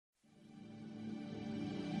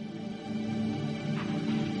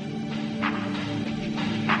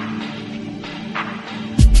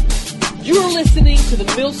You're listening to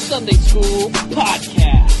the Mill Sunday School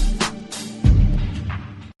podcast.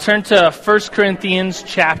 Turn to 1 Corinthians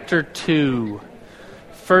chapter 2.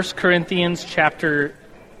 1 Corinthians chapter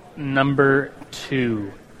number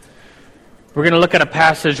 2. We're going to look at a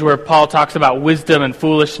passage where Paul talks about wisdom and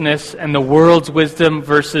foolishness and the world's wisdom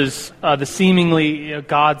versus the seemingly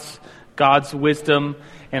God's wisdom,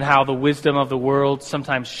 and how the wisdom of the world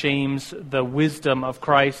sometimes shames the wisdom of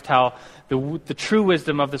Christ, how the true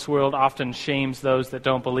wisdom of this world often shames those that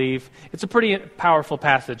don't believe. It's a pretty powerful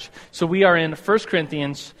passage. So we are in 1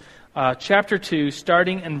 Corinthians chapter 2,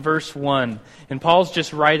 starting in verse 1. And Paul's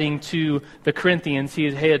just writing to the Corinthians. He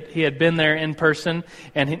had been there in person,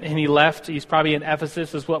 and he left. He's probably in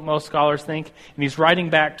Ephesus, is what most scholars think. And he's writing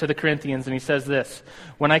back to the Corinthians, and he says this: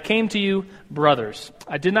 "When I came to you, brothers,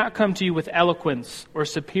 I did not come to you with eloquence or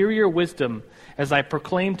superior wisdom as I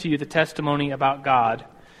proclaimed to you the testimony about God.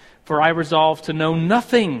 For I resolved to know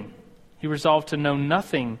nothing." He resolved to know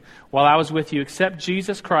nothing while I was with you except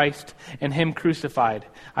Jesus Christ and Him crucified.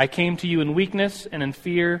 I came to you in weakness and in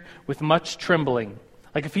fear with much trembling.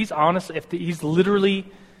 Like, if he's honest, if he's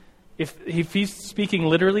speaking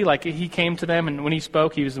literally, like he came to them and when he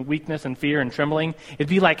spoke, he was in weakness and fear and trembling. It'd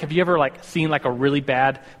be like, have you ever seen a really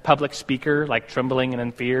bad public speaker, trembling and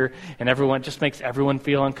in fear, and everyone just makes everyone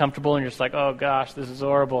feel uncomfortable, and you're just like, oh gosh, this is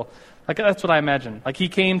horrible. That's what I imagine. He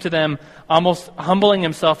came to them almost humbling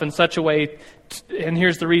himself in such a way, and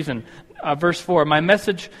here's the reason. Verse 4, "My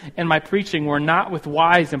message and my preaching were not with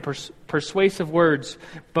wise and persuasive words,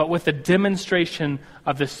 but with a demonstration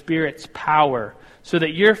of the Spirit's power, so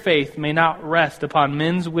that your faith may not rest upon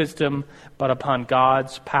men's wisdom, but upon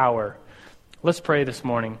God's power." Let's pray this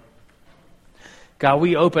morning. God,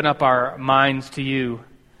 we open up our minds to you.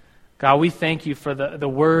 God, we thank you for the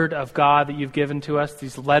Word of God that you've given to us,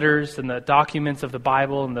 these letters and the documents of the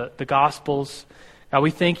Bible and the Gospels. God, we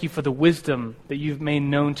thank you for the wisdom that you've made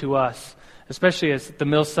known to us, especially as the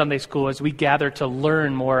Mill Sunday School, as we gather to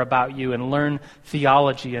learn more about you and learn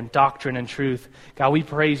theology and doctrine and truth. God, we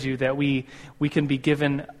praise you that we can be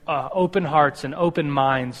given open hearts and open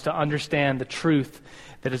minds to understand the truth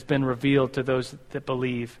that has been revealed to those that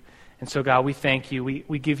believe. And so, God, we thank you.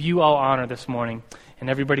 We give you all honor this morning. And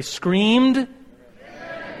everybody screamed,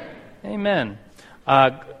 Amen.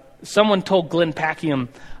 Someone told Glenn Packiam,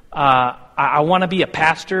 I want to be a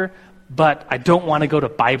pastor, but I don't want to go to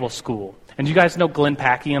Bible school. And you guys know Glenn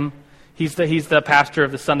Packiam? He's the pastor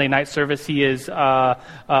of the Sunday night service. He is a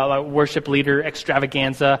worship leader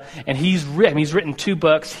extravaganza, and he's written 2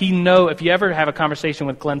 books. If you ever have a conversation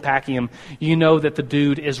with Glenn Packiam, you know that the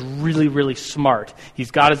dude is really, really smart.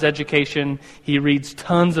 He's got his education. He reads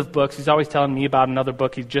tons of books. He's always telling me about another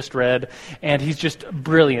book he's just read, and he's just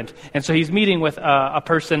brilliant. And so he's meeting with a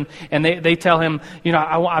person, and they tell him,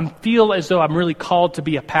 I feel as though I'm really called to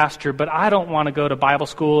be a pastor, but I don't want to go to Bible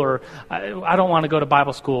school, or I don't want to go to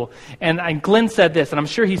Bible school. And Glenn said this, and I'm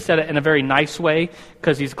sure he said it in a very nice way,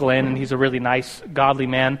 because he's Glenn and he's a really nice, godly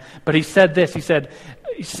man. But he said this, he said,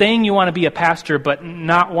 saying you want to be a pastor but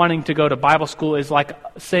not wanting to go to Bible school is like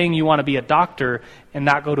saying you want to be a doctor and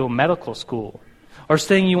not go to a medical school. Or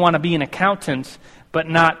saying you want to be an accountant but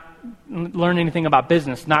not learn anything about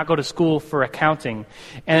business, not go to school for accounting.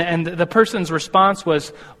 And the person's response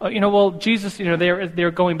was, well, Jesus,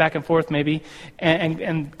 they're going back and forth maybe.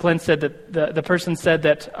 And Glenn said that the person said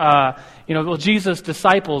that, well, Jesus'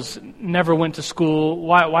 disciples never went to school.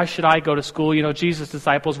 Why should I go to school? Jesus'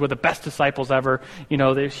 disciples were the best disciples ever.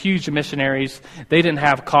 They're huge missionaries. They didn't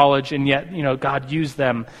have college, and yet, God used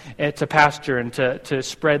them to pastor and to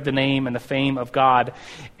spread the name and the fame of God.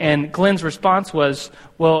 And Glenn's response was,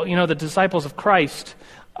 well, the disciples of Christ,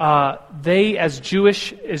 they as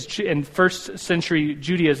Jewish, in first century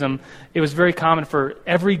Judaism, it was very common for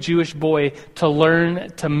every Jewish boy to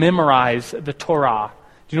learn to memorize the Torah.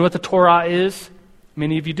 Do you know what the Torah is?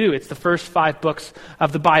 Many of you do. It's the first 5 books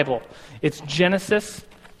of the Bible. It's Genesis,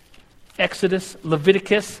 Exodus,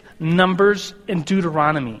 Leviticus, Numbers, and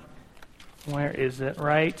Deuteronomy. Where is it?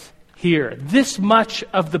 Right here. This much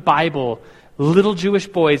of the Bible, little Jewish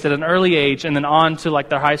boys at an early age and then on to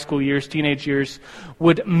their high school years, teenage years,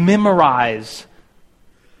 would memorize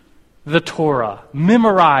the Torah,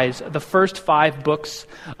 memorize the first 5 books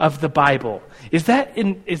of the Bible. Is that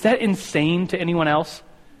insane to anyone else?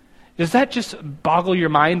 Does that just boggle your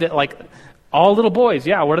mind that all little boys,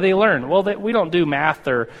 what do they learn? Well, we don't do math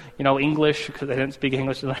or English, because they didn't speak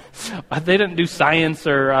English. They didn't do science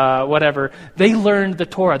or whatever. They learned the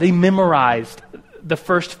Torah. They memorized the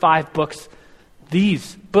first 5 books.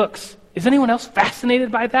 These books. Is anyone else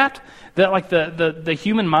fascinated by that? That like the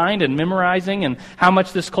human mind and memorizing, and how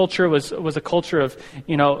much this culture was a culture of,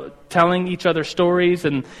 telling each other stories,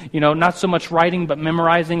 and, not so much writing but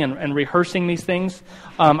memorizing and rehearsing these things.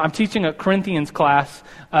 I'm teaching a Corinthians class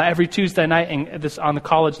every Tuesday night on the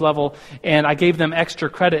college level, and I gave them extra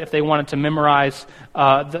credit if they wanted to memorize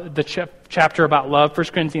the chapter about love, 1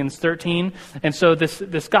 Corinthians 13. And so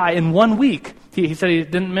this guy, in 1 week, he said he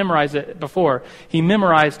didn't memorize it before. He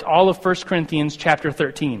memorized all of 1 Corinthians chapter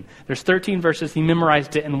 13. There's 13 verses. He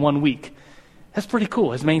memorized it in 1 week. That's pretty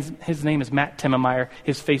cool. His name is Matt Timmemeyer.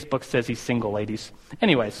 His Facebook says he's single, ladies.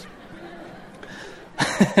 Anyways.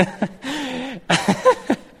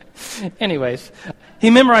 He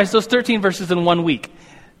memorized those 13 verses in 1 week.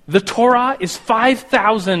 The Torah is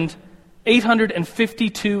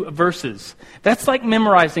 5,852 verses. That's like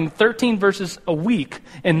memorizing 13 verses a week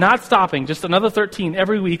and not stopping, just another 13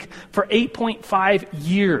 every week for 8.5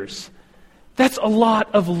 years. That's a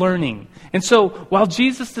lot of learning. And so while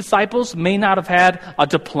Jesus' disciples may not have had a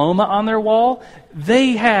diploma on their wall,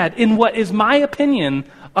 they had, in what is my opinion,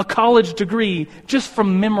 a college degree just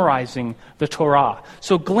from memorizing the Torah.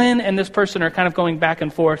 So Glenn and this person are kind of going back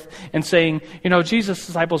and forth and saying, Jesus'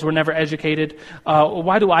 disciples were never educated.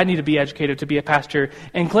 Why do I need to be educated to be a pastor?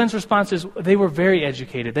 And Glenn's response is, they were very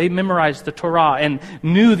educated. They memorized the Torah and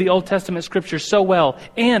knew the Old Testament scriptures so well.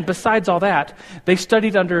 And besides all that, they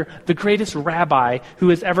studied under the greatest rabbi who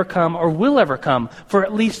has ever come or will ever come for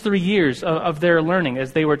at least 3 years of their learning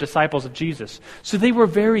as they were disciples of Jesus. So they were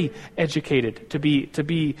very educated to be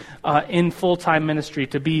in full-time ministry,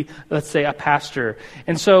 to be, let's say, a pastor.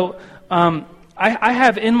 And so I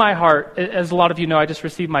have in my heart, as a lot of you know, I just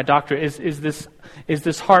received my doctorate, is this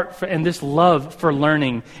heart for, and this love for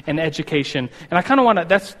learning and education. And I kind of want to,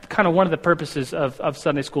 that's kind of one of the purposes of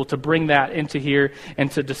Sunday school, to bring that into here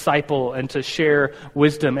and to disciple and to share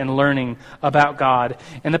wisdom and learning about God.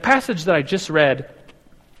 And the passage that I just read,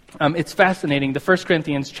 it's fascinating. The 1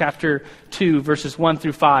 Corinthians chapter 2, verses 1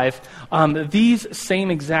 through 5. These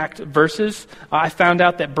same exact verses, I found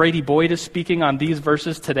out that Brady Boyd is speaking on these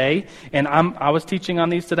verses today, and I was teaching on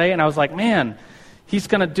these today, and I was like, man,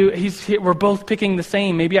 we're both picking the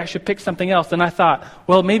same. Maybe I should pick something else. And I thought,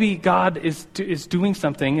 well, maybe God is doing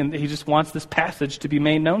something, and he just wants this passage to be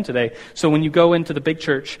made known today. So when you go into the big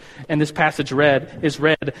church and this passage is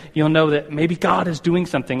read, you'll know that maybe God is doing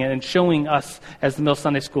something and showing us as the Mill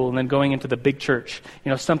Sunday School, and then going into the big church,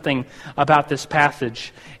 something about this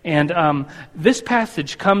passage. And this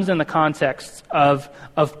passage comes in the context of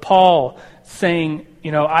Paul saying,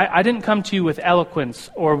 I didn't come to you with eloquence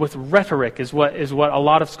or with rhetoric, is what a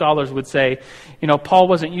lot of scholars would say. Paul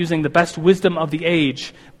wasn't using the best wisdom of the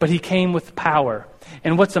age, but he came with power.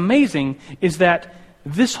 And what's amazing is that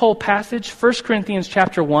this whole passage, 1 Corinthians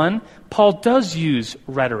chapter 1, Paul does use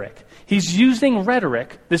rhetoric. He's using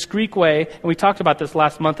rhetoric, this Greek way, and we talked about this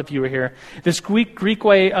last month if you were here, this Greek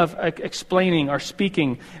way of explaining or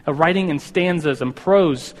speaking, writing in stanzas and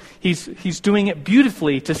prose. He's doing it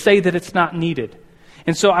beautifully to say that it's not needed.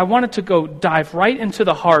 And so I wanted to dive right into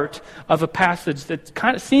the heart of a passage that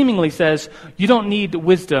kind of seemingly says, you don't need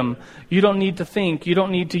wisdom, you don't need to think, you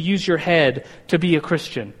don't need to use your head to be a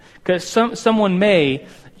Christian. Because someone may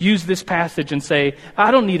use this passage and say, I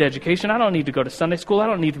don't need education, I don't need to go to Sunday school, I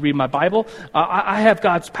don't need to read my Bible, I have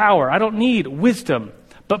God's power, I don't need wisdom.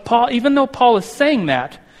 But Paul, even though Paul is saying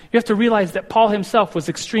that, you have to realize that Paul himself was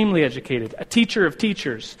extremely educated, a teacher of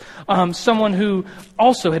teachers, someone who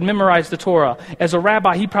also had memorized the Torah. As a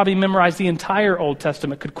rabbi, he probably memorized the entire Old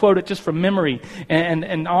Testament, could quote it just from memory,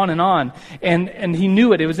 and on and on. And he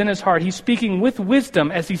knew it. It was in his heart. He's speaking with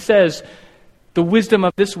wisdom as he says, the wisdom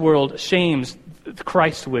of this world shames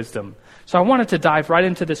Christ's wisdom. So I wanted to dive right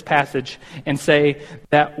into this passage and say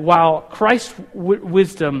that while Christ's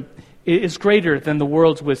wisdom is greater than the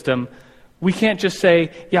world's wisdom, we can't just say,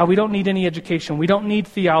 yeah, we don't need any education. We don't need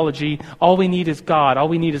theology. All we need is God. All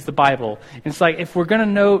we need is the Bible. And it's like, if we're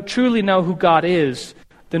going to truly know who God is,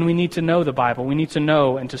 then we need to know the Bible. We need to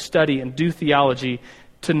know and to study and do theology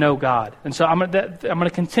to know God. And so I'm going to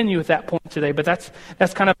continue with that point today, but that's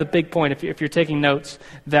kind of the big point, if you're taking notes,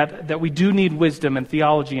 that we do need wisdom and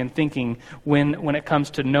theology and thinking when it comes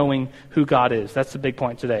to knowing who God is. That's the big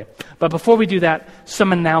point today. But before we do that,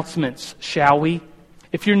 some announcements, shall we?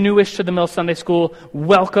 If you're newish to the Mill Sunday School,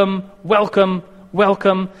 welcome, welcome,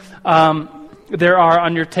 welcome. There are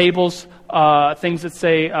on your tables things that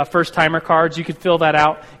say first-timer cards. You could fill that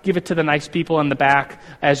out, give it to the nice people in the back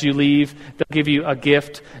as you leave. They'll give you a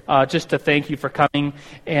gift just to thank you for coming.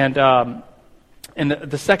 And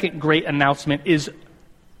the second great announcement is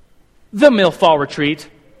the Mill Fall Retreat.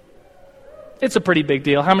 It's a pretty big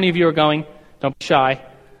deal. How many of you are going? Don't be shy.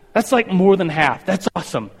 That's like more than half. That's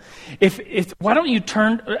awesome. If why don't you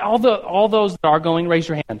turn all those that are going, raise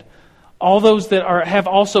your hand. All those that have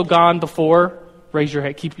also gone before, raise your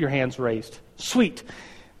hand. Keep your hands raised. Sweet.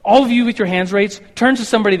 All of you with your hands raised, turn to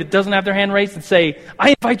somebody that doesn't have their hand raised and say, I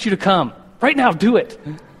invite you to come. Right now, do it.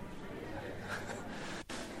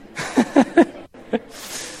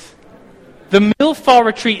 The Mill Fall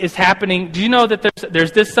Retreat is happening. Do you know that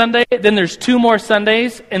there's this Sunday, then there's 2 more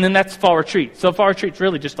Sundays, and then that's Fall Retreat. So Fall Retreat's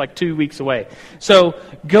really just like 2 weeks away. So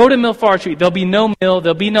go to Mill Fall Retreat. There'll be no Mill.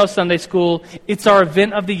 There'll be no Sunday school. It's our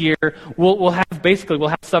event of the year. We'll have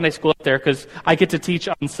Sunday school up there because I get to teach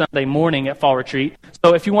on Sunday morning at Fall Retreat.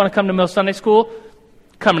 So if you want to come to Mill Sunday School,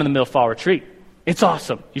 come to the Mill Fall Retreat. It's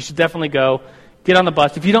awesome. You should definitely go. Get on the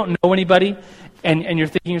bus. If you don't know anybody, and you're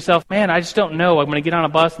thinking to yourself, man, I just don't know. I'm going to get on a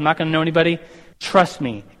bus. I'm not going to know anybody. Trust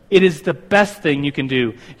me. It is the best thing you can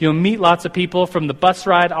do. You'll meet lots of people from the bus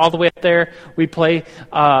ride all the way up there. We play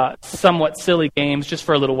somewhat silly games just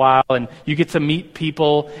for a little while, and you get to meet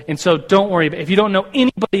people. And so don't worry. If you don't know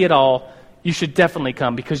anybody at all, you should definitely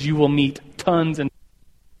come because you will meet tons and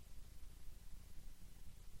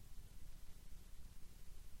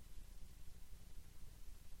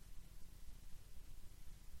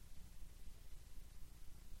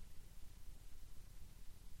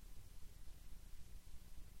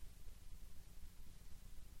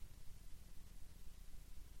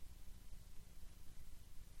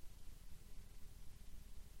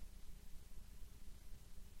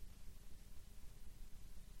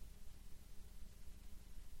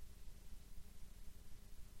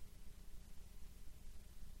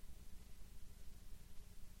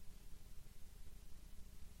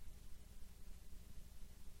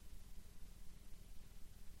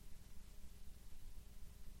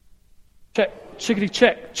check, chickadee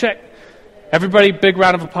check, check. Everybody, big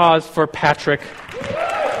round of applause for Patrick.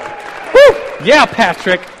 Woo! Yeah,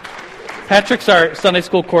 Patrick. Patrick's our Sunday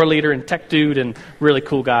school core leader and tech dude and really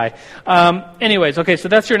cool guy. Anyways, okay, so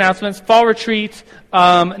that's your announcements. Fall Retreat.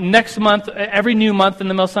 Next month, every new month in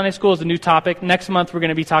the Mill Sunday School is a new topic. Next month, we're going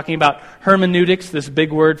to be talking about hermeneutics, this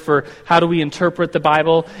big word for how do we interpret the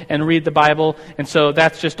Bible and read the Bible. And so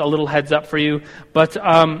that's just a little heads up for you. But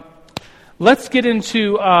let's get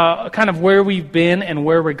into kind of where we've been and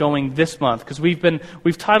where we're going this month, because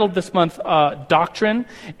we've titled this month Doctrine,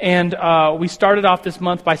 and we started off this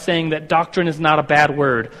month by saying that doctrine is not a bad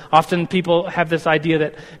word. Often people have this idea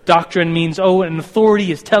that doctrine means, an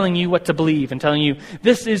authority is telling you what to believe and telling you,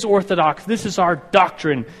 this is orthodox, this is our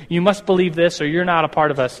doctrine, you must believe this or you're not a part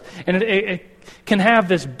of us. And it can have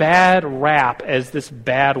this bad rap as this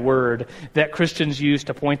bad word that Christians use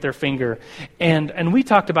to point their finger. And we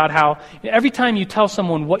talked about how every time you tell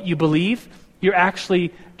someone what you believe, you're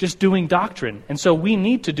actually just doing doctrine. And so we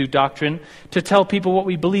need to do doctrine to tell people what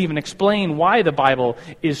we believe and explain why the Bible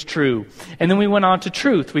is true. And then we went on to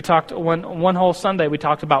truth. We talked one whole Sunday, we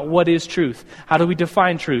talked about what is truth. How do we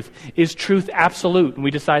define truth? Is truth absolute? And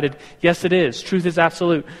we decided, yes, it is. Truth is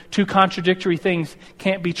absolute. 2 contradictory things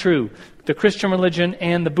can't be true. The Christian religion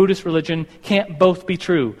and the Buddhist religion can't both be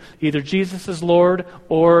true. Either Jesus is Lord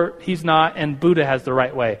or he's not, and Buddha has the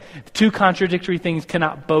right way. 2 contradictory things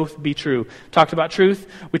cannot both be true. Talked about truth.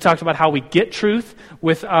 We talked about how we get truth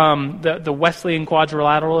with the Wesleyan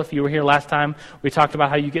quadrilateral. If you were here last time, we talked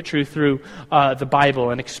about how you get truth through the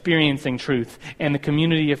Bible and experiencing truth and the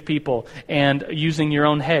community of people and using your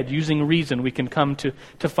own head, using reason, we can come to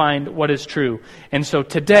find what is true. And so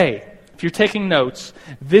today, if you're taking notes,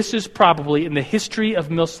 this is probably, in the history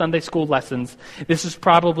of Mill Sunday School lessons, this is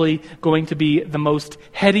probably going to be the most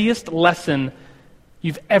headiest lesson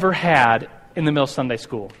you've ever had in the Mill Sunday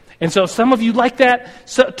School. And so some of you like that.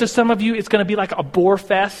 So to some of you, it's going to be like a bore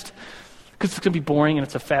fest, because it's going to be boring and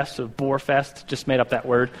it's a fest, so bore fest. Just made up that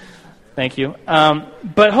word. Thank you.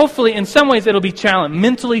 But hopefully, in some ways, it'll be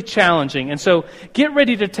mentally challenging. And so get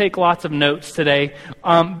ready to take lots of notes today.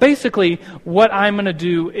 Basically, what I'm going to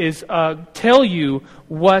do is tell you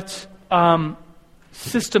what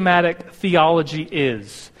systematic theology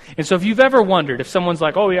is. And so if you've ever wondered, if someone's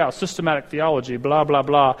like, systematic theology, blah, blah,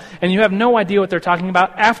 blah, and you have no idea what they're talking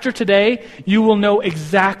about, after today, you will know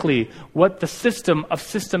exactly what the system of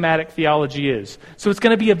systematic theology is. So it's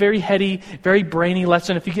going to be a very heady, very brainy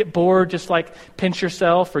lesson. If you get bored, just pinch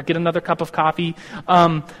yourself or get another cup of coffee.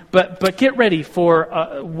 But get ready for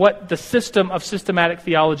what the system of systematic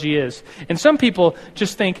theology is. And some people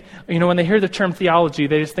just think, when they hear the term theology,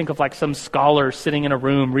 they just think of some scholar sitting in a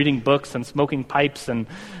room reading books and smoking pipes and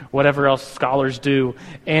whatever else scholars do.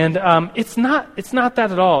 And it's not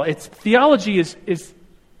that at all. Theology is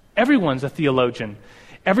everyone's a theologian.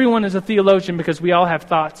 Everyone is a theologian because we all have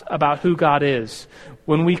thoughts about who God is.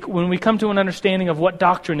 when we come to an understanding of what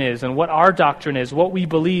doctrine is and what our doctrine is, what we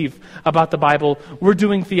believe about the Bible, we're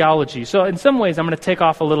doing theology. So in some ways, I'm going to take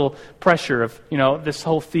off a little pressure of, this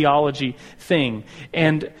whole theology thing.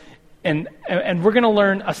 And we're going to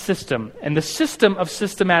learn a system. And the system of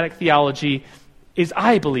systematic theology is,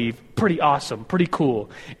 I believe, pretty awesome, pretty cool.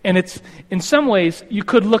 And it's, in some ways, you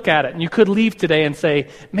could look at it and you could leave today and say,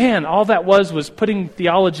 man, all that was putting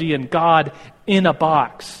theology and God in a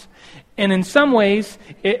box. And in some ways,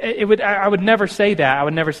 I would never say that. I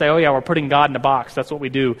would never say, oh yeah, we're putting God in a box. That's what we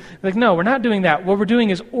do. Like, no, we're not doing that. What we're doing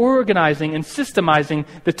is organizing and systemizing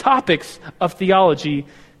the topics of theology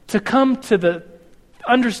to come to the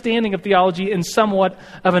understanding of theology in somewhat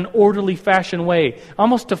of an orderly fashion way,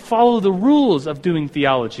 almost to follow the rules of doing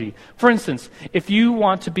theology. For instance, if you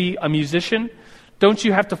want to be a musician, don't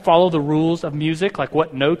you have to follow the rules of music, like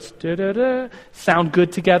what notes sound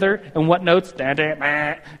good together and what notes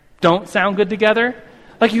don't sound good together?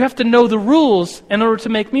 Like, you have to know the rules in order to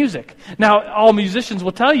make music. Now, all musicians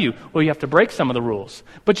will tell you, well, you have to break some of the rules.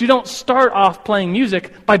 But you don't start off playing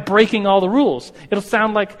music by breaking all the rules. It'll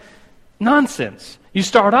sound like nonsense. You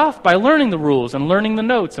start off by learning the rules and learning the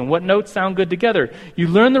notes and what notes sound good together. You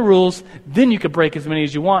learn the rules, then you can break as many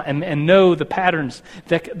as you want and know the patterns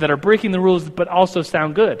that are breaking the rules but also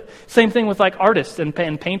sound good. Same thing with like artists and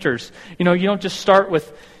painters. You don't just start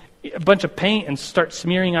with a bunch of paint and start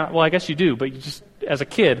smearing out. Well, I guess you do, but you just as a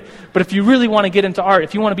kid. But if you really want to get into art,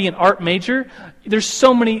 if you want to be an art major, there's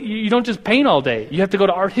so many, you don't just paint all day. You have to go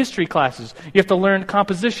to art history classes. You have to learn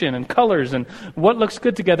composition and colors and what looks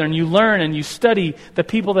good together. And you learn and you study the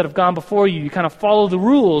people that have gone before you. You kind of follow the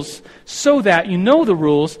rules so that you know the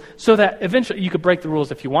rules, so that eventually you could break the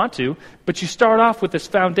rules if you want to. But you start off with this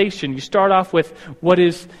foundation. You start off with what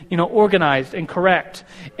is, organized and correct.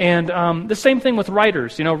 And the same thing with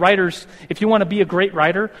writers. Writers, if you want to be a great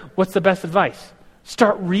writer, what's the best advice?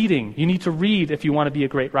 Start reading. You need to read if you want to be a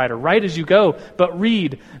great writer. Write as you go, but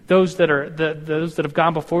read those that are those that have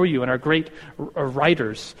gone before you and are great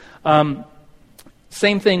writers.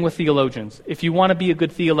 Same thing with theologians. If you want to be a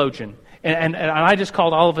good theologian, and I just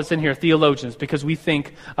called all of us in here theologians because we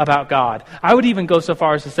think about God. I would even go so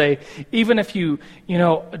far as to say, even if you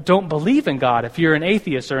don't believe in God, if you're an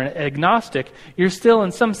atheist or an agnostic, you're still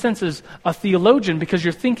in some senses a theologian because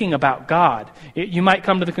you're thinking about God. You might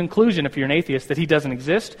come to the conclusion, if you're an atheist, that he doesn't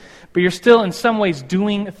exist, but you're still in some ways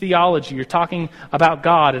doing theology. You're talking about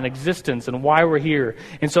God and existence and why we're here.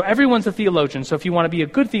 And so everyone's a theologian. So if you want to be a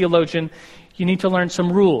good theologian, you need to learn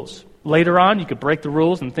some rules. Later on, you could break the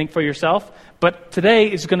rules and think for yourself, but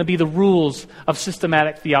today is going to be the rules of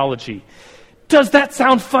systematic theology. Does that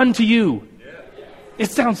sound fun to you? It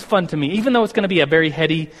sounds fun to me. Even though it's going to be a very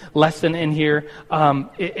heady lesson in here, I'm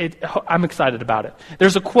excited about it.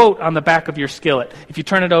 There's a quote on the back of your skillet. If you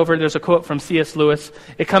turn it over, there's a quote from C.S. Lewis.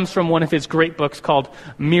 It comes from one of his great books called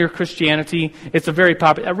Mere Christianity. It's a very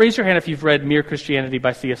popular... raise your hand if you've read Mere Christianity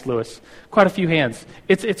by C.S. Lewis. Quite a few hands.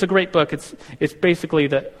 It's a great book. It's basically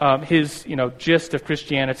his gist of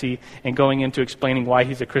Christianity and going into explaining why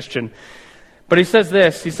he's a Christian. But he says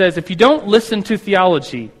this. He says, if you don't listen to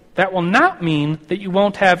theology, that will not mean that you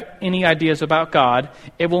won't have any ideas about God.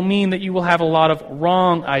 It will mean that you will have a lot of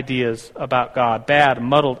wrong ideas about God, bad,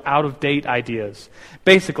 muddled, out-of-date ideas.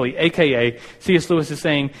 Basically, a.k.a. C.S. Lewis is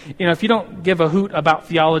saying, if you don't give a hoot about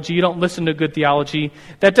theology, you don't listen to good theology,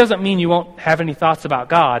 that doesn't mean you won't have any thoughts about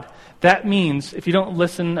God. That means if you don't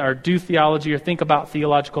listen or do theology or think about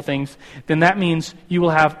theological things, then that means you will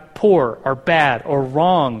have poor or bad or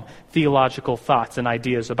wrong theological thoughts and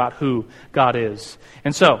ideas about who God is.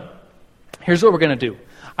 And so, here's what we're going to do.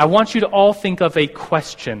 I want you to all think of a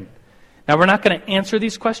question. Now, we're not going to answer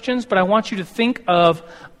these questions, but I want you to think of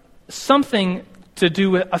something to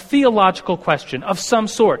do with a theological question of some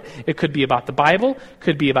sort. It could be about the Bible,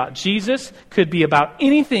 could be about Jesus, could be about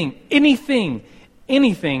anything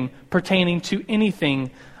pertaining to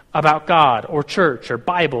anything about God or church or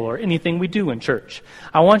Bible or anything we do in church.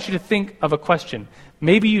 I want you to think of a question.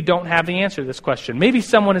 Maybe you don't have the answer to this question. Maybe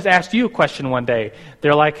someone has asked you a question one day.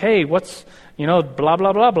 They're like, hey, what's, blah,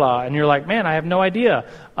 blah, blah, blah. And you're like, man, I have no idea.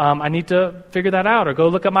 I need to figure that out or go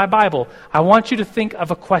look at my Bible. I want you to think of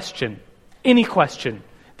a question, any question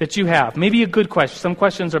that you have. Maybe a good question. Some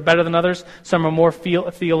questions are better than others. Some are more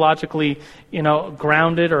theologically,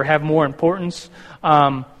 grounded or have more importance.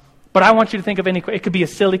 But I want you to think of it could be a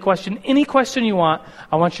silly question. Any question you want,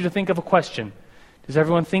 I want you to think of a question. Is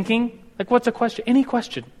everyone thinking? Like, what's a question? Any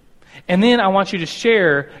question. And then I want you to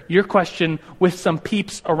share your question with some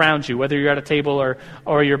peeps around you, whether you're at a table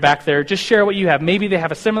or you're back there. Just share what you have. Maybe they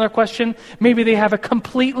have a similar question. Maybe they have a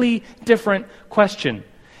completely different question.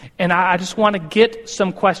 And I just want to get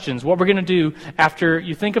some questions. What we're going to do after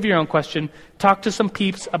you think of your own question, talk to some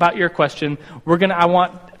peeps about your question. I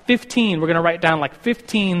want 15. We're going to write down like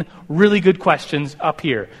 15 really good questions up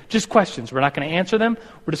here. Just questions. We're not going to answer them.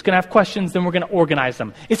 We're just going to have questions, then we're going to organize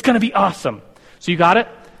them. It's going to be awesome. So you got it?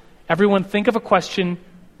 Everyone think of a question.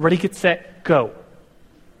 Ready, get, set, go.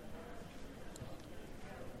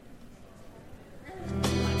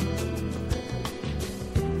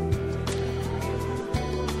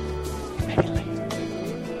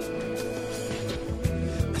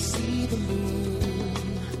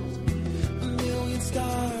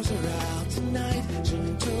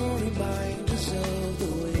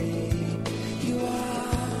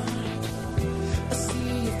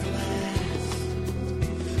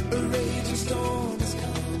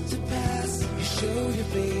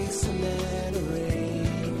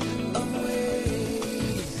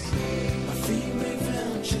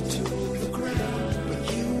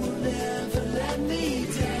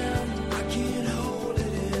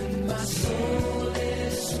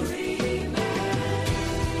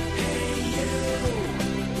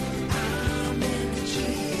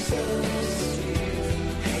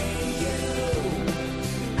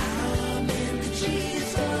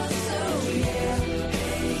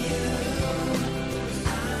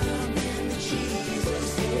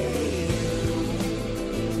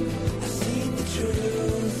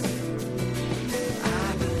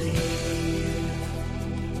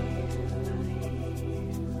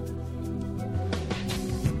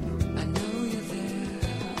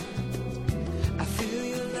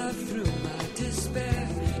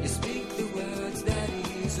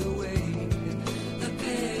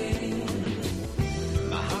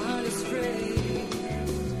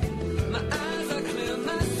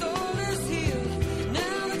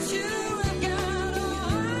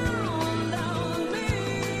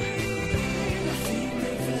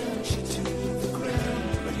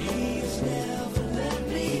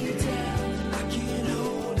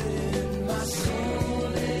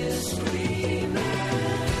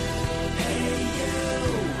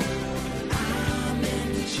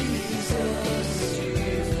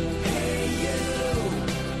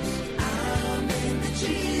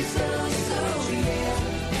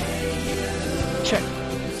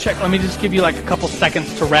 Check. Let me just give you like a couple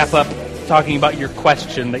seconds to wrap up talking about your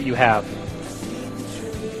question that you have.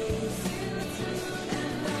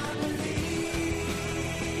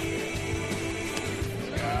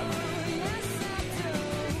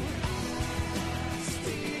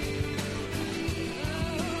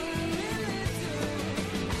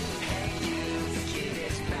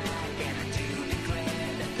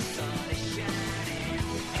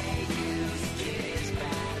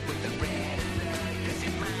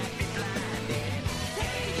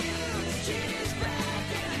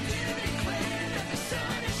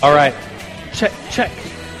 All right, check.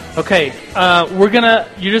 Okay,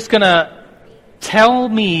 you're just gonna tell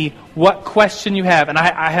me what question you have, and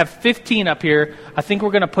I have 15 up here. I think we're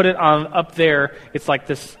gonna put it on up there. It's like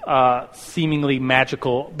this seemingly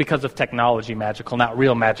magical, because of technology magical, not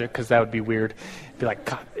real magic, because that would be weird. It'd be like,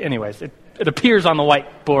 God. Anyways, it appears on the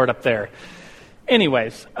whiteboard up there.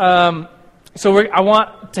 Anyways, I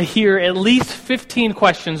want to hear at least 15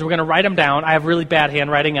 questions. We're going to write them down. I have really bad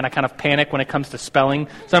handwriting, and I kind of panic when it comes to spelling.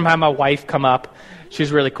 So I'm going to have my wife come up.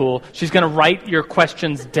 She's really cool. She's going to write your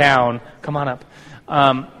questions down. Come on up.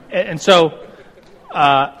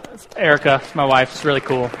 Erica, my wife, is really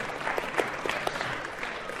cool.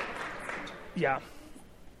 Yeah.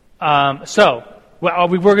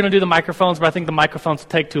 We were going to do the microphones, but I think the microphones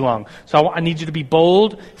take too long. So I need you to be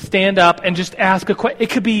bold, stand up, and just ask a question.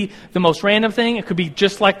 It could be the most random thing. It could be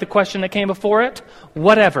just like the question that came before it.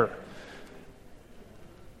 Whatever.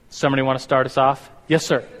 Somebody want to start us off? Yes,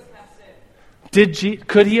 sir.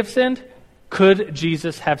 Could he have sinned? Could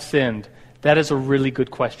Jesus have sinned? That is a really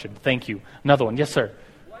good question. Thank you. Another one. Yes, sir.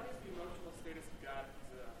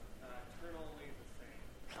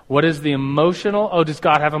 What is the emotional? Oh, does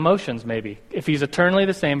God have emotions, maybe? If he's eternally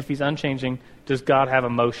the same, if he's unchanging, does God have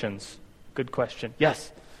emotions? Good question.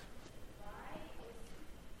 Yes?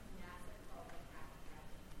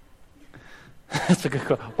 That's a good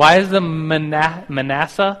question. Why is the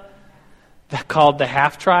Manasseh called the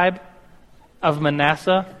half-tribe of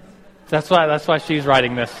Manasseh? That's why she's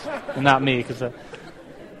writing this, and not me.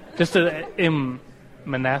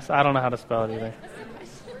 Manasseh, I don't know how to spell it either.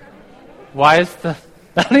 Why is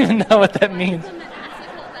I don't even know what that means.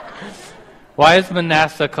 Why is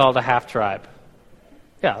Manasseh called a half-tribe?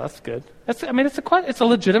 Yeah, that's good. It's a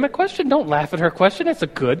legitimate question. Don't laugh at her question. It's a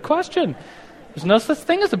good question. There's no such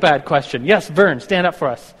thing as a bad question. Yes, Vern, stand up for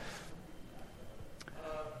us.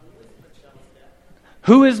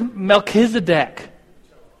 Who is Melchizedek?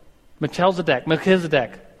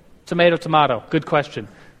 Melchizedek. Tomato, tomato. Good question.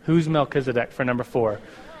 Who's Melchizedek for number 4?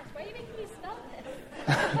 Why are you making me spell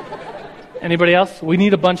this? Anybody else? We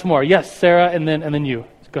need a bunch more. Yes, Sarah, and then you.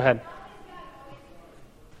 Go ahead.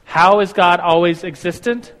 How is God always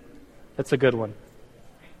existent? That's a good one.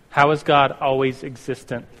 How is God always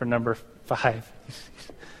existent for number 5?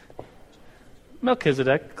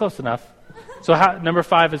 Melchizedek, close enough. So number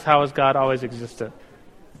 5 is how is God always existent?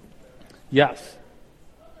 Yes.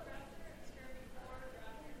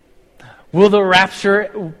 Will the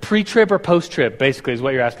rapture, pre-trib or post-trib, basically is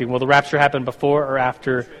what you're asking. Will the rapture happen before or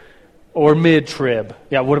after or mid-trib?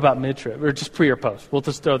 Yeah, what about mid-trib? Or just pre or post? We'll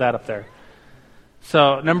just throw that up there.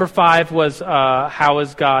 So number 5 was how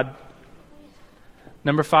is God...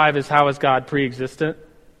 Number 5 is how is God pre-existent?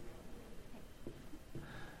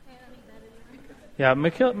 Yeah,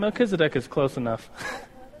 Melchizedek is close enough.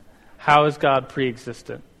 How is God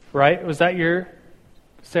pre-existent? Right? Was that your,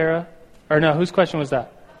 Sarah? Or no, whose question was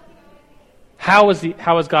that? How is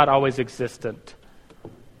God always existent?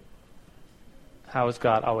 How is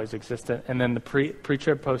God always existent? And then the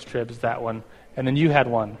pre-trib, post-trib is that one. And then you had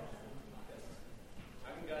one.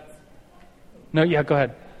 No, yeah, go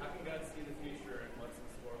ahead. How can God see the future and what's in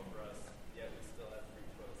store for us, yet we still have free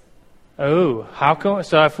choice? Oh, how come?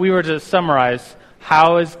 So if we were to summarize,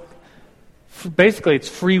 how is... Basically, it's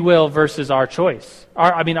free will versus our choice.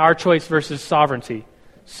 Our choice versus sovereignty.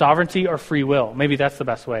 Sovereignty or free will. Maybe that's the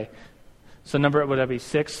best way. So would that be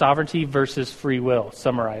 6? Sovereignty versus free will,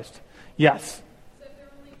 summarized. Yes? So if there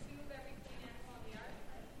are only 2 of every clean animal on the earth,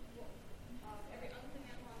 every unclean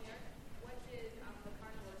animal on the earth, what did the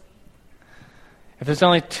carnivores eat? If there's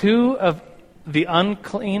only 2 of the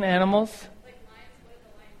unclean animals... Like lions, what did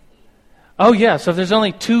the lions eat? Oh, yeah. So if there's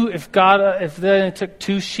only 2... If they only took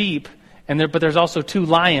 2 sheep, but there's also 2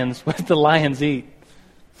 lions, what did the lions eat?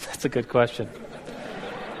 That's a good question.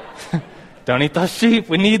 Don't eat those sheep.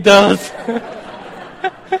 We need those.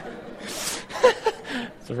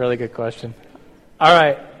 It's a really good question. All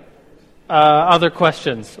right. Other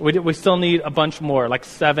questions? We still need a bunch more, like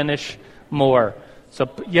 7-ish more. So,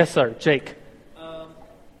 yes, sir. Jake.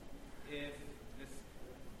 If this...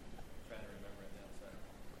 I'm trying to remember it now, sorry.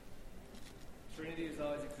 Trinity has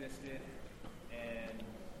always existed, and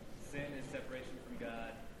sin is separation from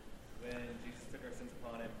God. When Jesus took our sins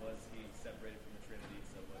upon him, was he separated from the Trinity?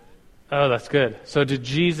 So was it... Oh, that's good. So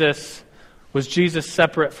was Jesus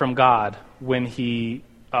separate from God when he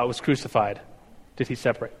was crucified? Did he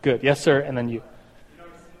separate? Good. Yes, sir. And then you.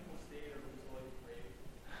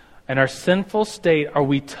 In our sinful state, are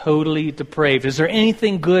we totally depraved? Is there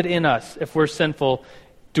anything good in us if we're sinful?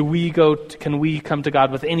 Can we come to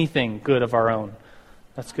God with anything good of our own?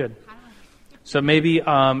 That's good. So maybe,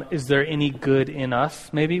 is there any good in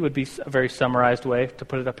us? Maybe would be a very summarized way to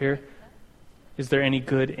put it up here. Is there any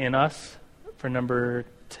good in us for number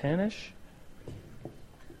 10-ish?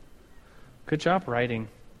 Good job writing.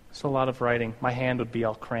 It's a lot of writing. My hand would be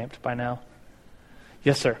all cramped by now.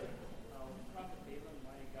 Yes, sir.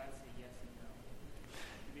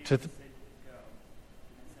 So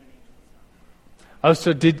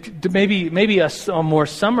maybe a more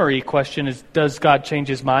summary question is, does God change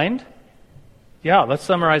his mind? Yeah, let's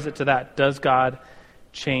summarize it to that. Does God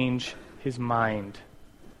change his mind?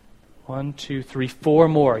 1, 2, 3, 4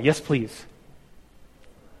 more. Yes, please.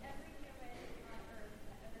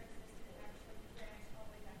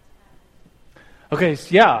 Okay, so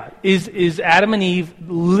yeah. Is Adam and Eve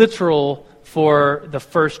literal for the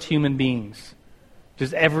first human beings?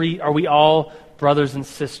 Are we all brothers and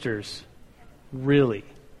sisters? Really?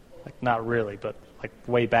 Like, not really, but like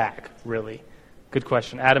way back, really. Good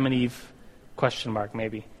question. Adam and Eve, question mark,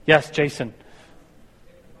 maybe. Yes, Jason.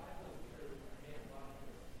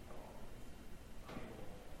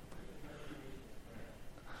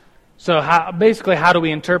 So how do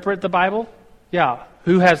we interpret the Bible? Yeah.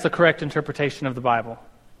 Who has the correct interpretation of the Bible?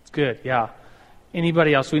 It's good, yeah.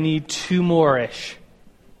 Anybody else? We need 2 more-ish.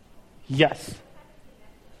 Yes.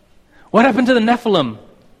 What happened to the Nephilim?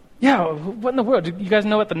 Yeah, what in the world? Do you guys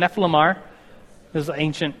know what the Nephilim are? Those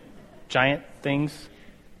ancient giant things.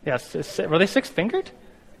 Yes. Were they 6-fingered?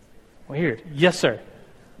 Weird. Yes, sir.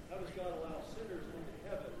 How does God allow sinners into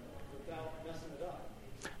heaven without messing it up?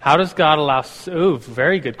 How does God allow... Ooh,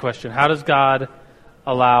 very good question. How does God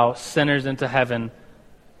allow sinners into heaven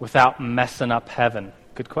without messing up heaven?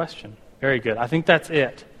 Good question. Very good. I think that's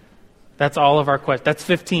it. That's all of our questions. That's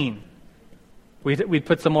 15. We'd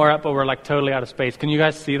put some more up, but we're like totally out of space. Can you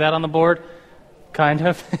guys see that on the board? Kind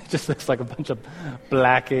of. It just looks like a bunch of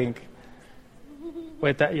black ink.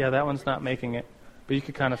 Wait, that one's not making it. But you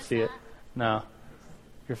could kind of see it. No.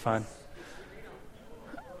 You're fine.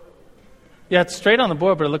 Yeah, it's straight on the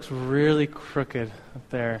board, but it looks really crooked up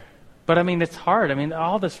there. But I mean, it's hard. I mean,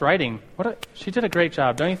 all this writing. She did a great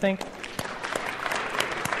job, don't you think?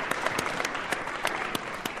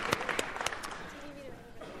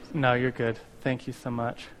 No, you're good. Thank you so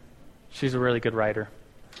much. She's a really good writer.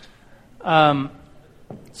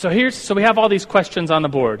 So we have all these questions on the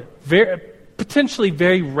board. Potentially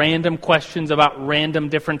very random questions about random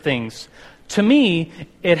different things. To me,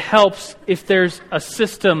 it helps if there's a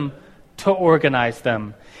system to organize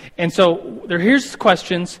them. And so here's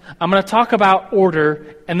questions. I'm going to talk about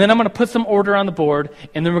order, and then I'm going to put some order on the board,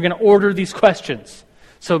 and then we're going to order these questions.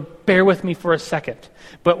 So bear with me for a second.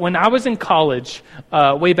 But when I was in college,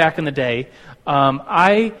 way back in the day,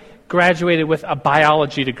 I graduated with a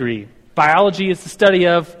biology degree. Biology is the study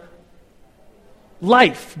of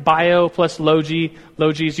life. Bio plus logi.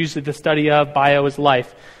 Logi is usually the study of. Bio is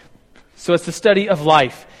life. So it's the study of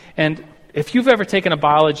life. And if you've ever taken a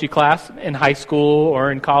biology class in high school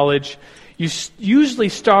or in college, you usually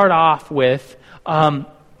start off with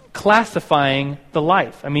classifying the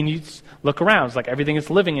life. I mean, you look around. It's like everything is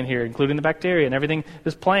living in here, including the bacteria, and everything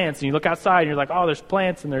is plants. And you look outside, and you're like, oh, there's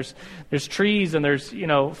plants, and there's trees, and there's,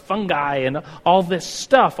 fungi, and all this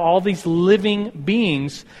stuff, all these living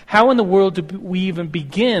beings. How in the world do we even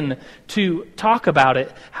begin to talk about it?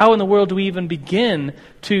 How in the world do we even begin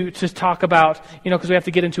to talk about, because we have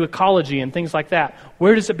to get into ecology and things like that.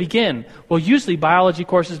 Where does it begin? Well, usually biology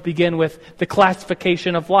courses begin with the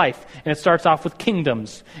classification of life, and it starts off with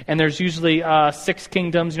kingdoms. And there's usually 6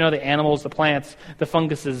 kingdoms, the animals, the plants, the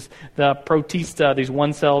funguses, the protista, these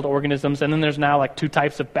one-celled organisms, and then there's now like 2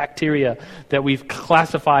 types of bacteria that we've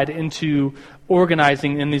classified into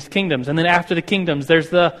organizing in these kingdoms. And then after the kingdoms,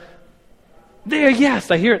 there's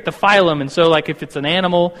yes, I hear it, the phylum. And so like if it's an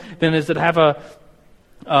animal, then does it have a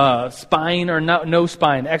spine or no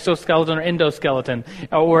spine, exoskeleton or endoskeleton,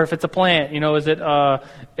 or if it's a plant, is it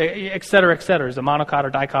et cetera, is it monocot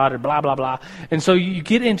or dicot or blah blah blah. And so you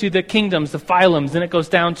get into the kingdoms, the phylums, then it goes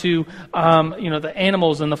down to the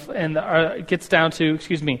animals it gets down to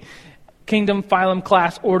kingdom, phylum,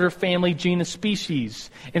 class, order, family, genus,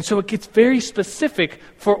 species. And so it gets very specific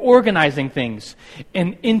for organizing things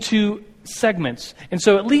and into segments. And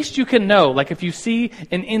so at least you can know, like if you see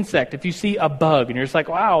an insect, if you see a bug, and you're just like,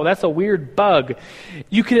 wow, that's a weird bug,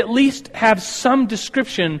 you could at least have some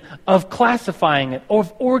description of classifying it,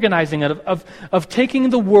 of organizing it, of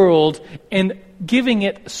taking the world and giving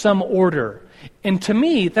it some order. And to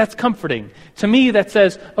me, that's comforting. To me, that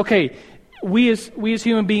says, okay, we as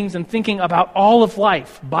human beings, in thinking about all of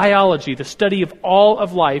life, biology, the study of all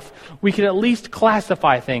of life, we can at least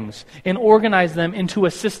classify things and organize them into a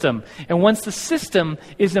system. And once the system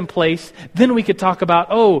is in place, then we could talk about,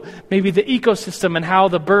 maybe the ecosystem and how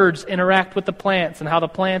the birds interact with the plants and how the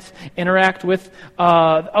plants interact with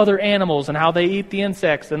other animals and how they eat the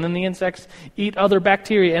insects, and then the insects eat other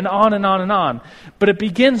bacteria, and on and on and on. But it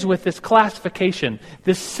begins with this classification,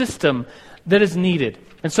 this system that is needed.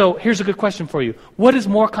 And so here's a good question for you. What is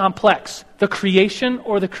more complex, the creation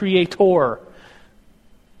or the creator?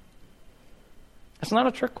 That's not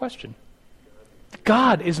a trick question.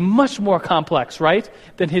 God is much more complex, right,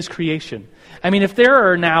 than his creation. I mean, if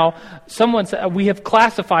there are now, we have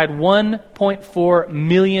classified 1.4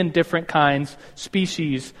 million different kinds,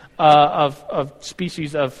 species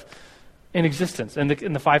in existence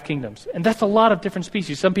in the 5 kingdoms. And that's a lot of different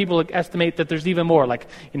species. Some people estimate that there's even more, like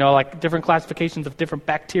different classifications of different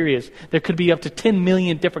bacteria. There could be up to 10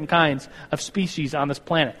 million different kinds of species on this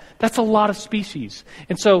planet. That's a lot of species.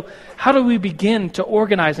 And so how do we begin to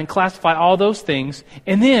organize and classify all those things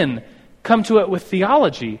and then come to it with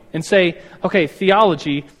theology and say, okay,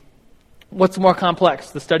 theology, what's more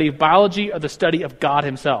complex, the study of biology or the study of God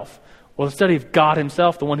himself? Well, the study of God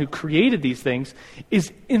himself, the one who created these things,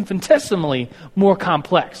 is infinitesimally more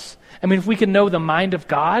complex. I mean, if we can know the mind of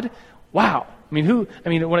God, wow. When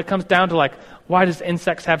it comes down to why does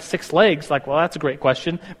insects have 6 legs? Well, that's a great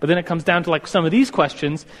question. But then it comes down to some of these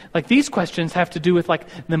questions. These questions have to do with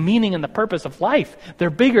the meaning and the purpose of life.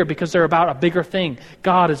 They're bigger because they're about a bigger thing.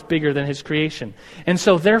 God is bigger than his creation. And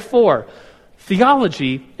so therefore,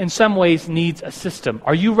 theology in some ways needs a system.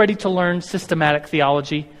 Are you ready to learn systematic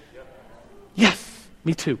theology? Yes,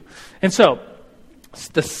 me too. And so,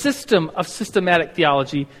 the system of systematic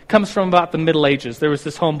theology comes from about the Middle Ages. There was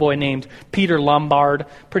this homeboy named Peter Lombard,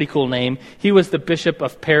 pretty cool name. He was the Bishop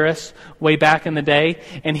of Paris way back in the day,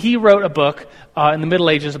 and he wrote a book in the Middle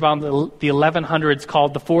Ages about the 1100s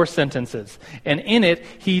called The Four Sentences. And in it,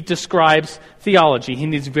 he describes theology.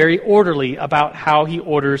 He's very orderly about how he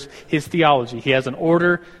orders his theology. He has an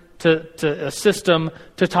order to a system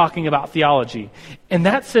to talking about theology. And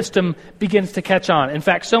that system begins to catch on. In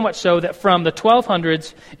fact, so much so that from the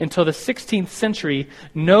 1200s until the 16th century,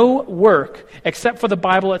 no work, except for the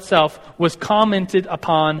Bible itself, was commented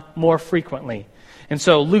upon more frequently. And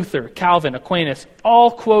so Luther, Calvin, Aquinas,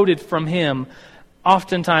 all quoted from him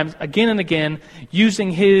oftentimes, again and again,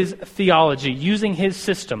 using his theology, using his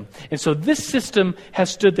system. And so this system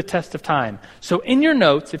has stood the test of time. So in your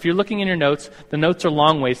notes, if you're looking in your notes, the notes are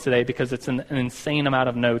long ways today because it's an insane amount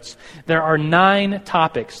of notes. There are 9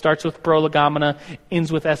 topics. Starts with prolegomena,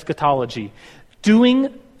 ends with eschatology.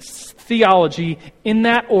 Doing theology in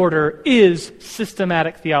that order is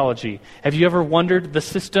systematic theology. Have you ever wondered the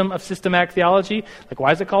system of systematic theology? Like,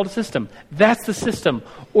 why is it called a system? That's the system.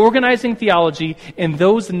 Organizing theology in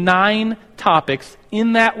those 9 topics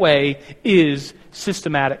in that way is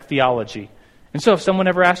systematic theology. And so if someone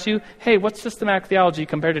ever asks you, hey, what's systematic theology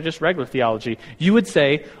compared to just regular theology? You would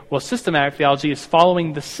say, well, systematic theology is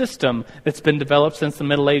following the system that's been developed since the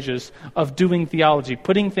Middle Ages of doing theology,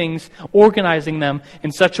 putting things, organizing them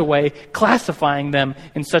in such a way, classifying them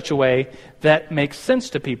in such a way that makes sense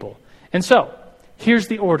to people. And so, here's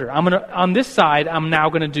the order. On this side, I'm now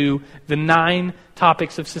going to do the 9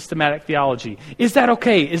 topics of systematic theology. Is that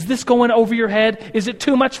okay? Is this going over your head? Is it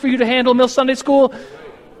too much for you to handle, Mill Sunday School?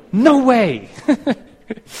 No way.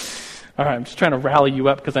 All right, I'm just trying to rally you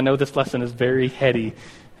up because I know this lesson is very heady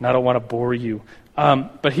and I don't want to bore you.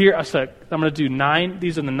 But here, so I'm going to do 9.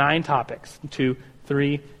 These are the 9 topics. 2,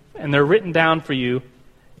 3, and they're written down for you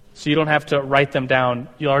so you don't have to write them down.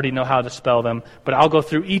 You already know how to spell them. But I'll go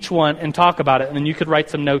through each one and talk about it, and then you could write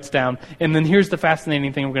some notes down. And then here's the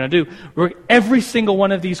fascinating thing we're going to do. Every single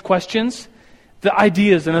one of these questions, the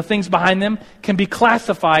ideas and the things behind them can be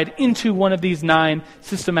classified into one of these 9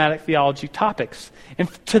 systematic theology topics. And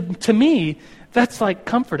to me, that's like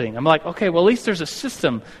comforting. I'm like, okay, well, at least there's a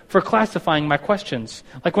system for classifying my questions.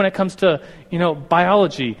 Like when it comes to,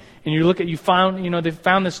 biology, and they've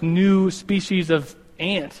found this new species of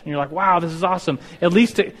ant, and you're like, wow, this is awesome. At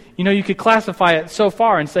least you could classify it so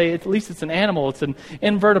far and say at least it's an animal, it's an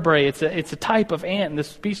invertebrate, it's a type of ant in this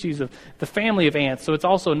species of the family of ants, so it's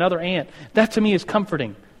also another ant. That to me is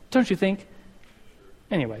comforting, don't you think?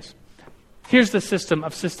 Anyways, here's the system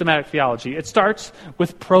of systematic theology. It starts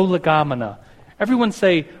with prolegomena. Everyone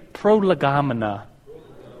say prolegomena.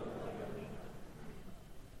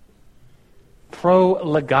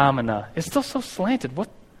 Prolegomena. It's still so slanted.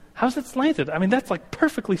 How's it slanted? I mean, that's like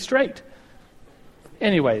perfectly straight.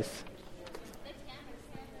 Anyways.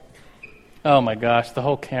 Oh my gosh, the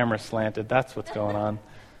whole camera's slanted. That's what's going on.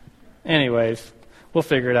 Anyways, we'll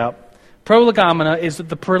figure it out. Prolegomena is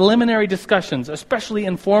the preliminary discussions, especially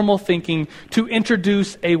in formal thinking, to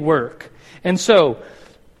introduce a work. And so,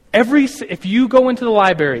 if you go into the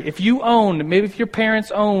library, if you own, maybe if your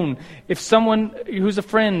parents own, if someone who's a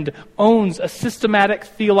friend owns a systematic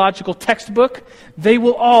theological textbook, they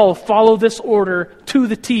will all follow this order to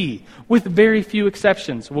the T, with very few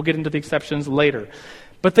exceptions. We'll get into the exceptions later.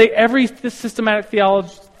 But every systematic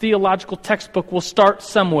theological textbook will start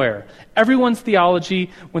somewhere. Everyone's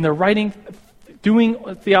theology, when they're doing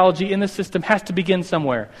theology in the system, has to begin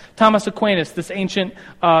somewhere. Thomas Aquinas, this ancient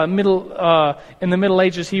in the Middle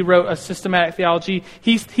Ages, he wrote a systematic theology.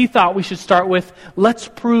 He thought we should start with, let's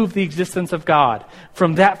prove the existence of God.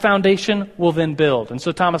 From that foundation, we'll then build. And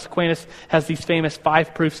so Thomas Aquinas has these famous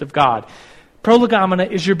 5 proofs of God. Prolegomena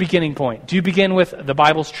is your beginning point. Do you begin with the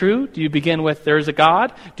Bible's true? Do you begin with there is a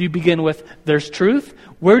God? Do you begin with there's truth?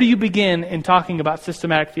 Where do you begin in talking about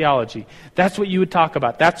systematic theology? That's what you would talk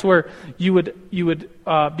about. That's where you would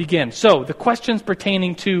begin. So the questions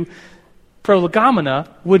pertaining to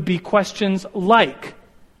prolegomena would be questions like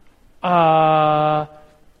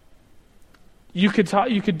you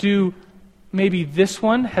could do maybe this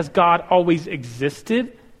one: has God always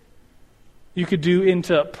existed? You could do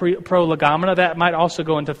into prolegomena. That might also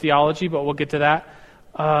go into theology, but we'll get to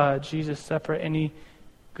that. Jesus separate any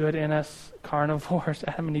good in us, carnivores,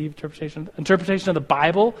 Adam and Eve, interpretation of the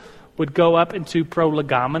Bible would go up into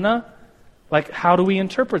prolegomena. Like, how do we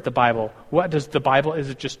interpret the Bible? Is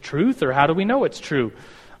it just truth, or how do we know it's true?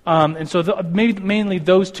 And so mainly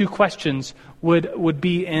those 2 questions would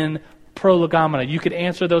be in prolegomena. You could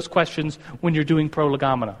answer those questions when you're doing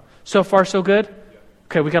prolegomena. So far, so good?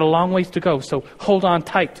 Okay, we got a long ways to go, so hold on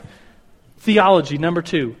tight. Theology, number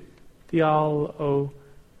 2. Theology.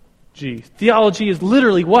 Theology is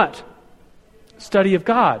literally what? Study of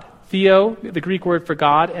God. Theo, the Greek word for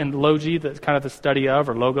God, and logi, that's kind of the study of,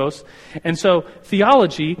 or logos. And so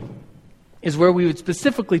theology is where we would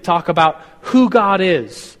specifically talk about who God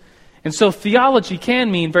is. And so theology can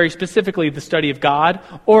mean very specifically the study of God,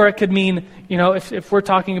 or it could mean, if we're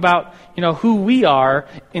talking about, who we are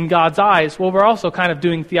in God's eyes, well, we're also kind of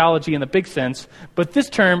doing theology in the big sense. But this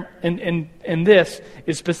term in this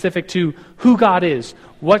is specific to who God is,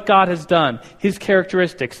 what God has done, His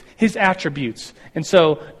characteristics, His attributes. And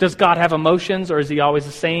so, does God have emotions, or is He always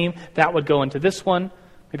the same? That would go into this one.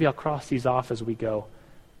 Maybe I'll cross these off as we go.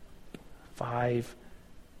 5,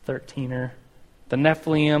 13er. The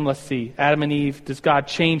Nephilim, let's see, Adam and Eve, does God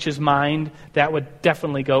change His mind? That would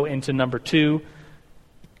definitely go into number 2.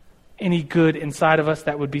 Any good inside of us,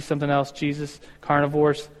 that would be something else. Jesus,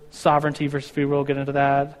 carnivores, sovereignty versus free will, we'll get into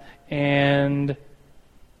that. And,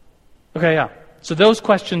 okay, yeah. So those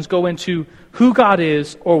questions go into who God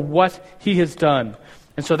is or what He has done.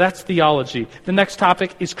 And so that's theology. The next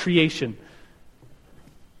topic is creation.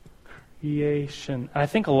 Creation. I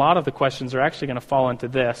think a lot of the questions are actually going to fall into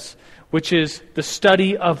this, which is the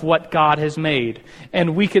study of what God has made.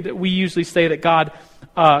 And we usually say that God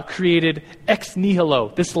created ex nihilo,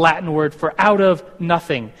 this Latin word for out of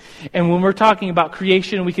nothing. And when we're talking about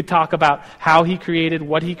creation, we could talk about how He created,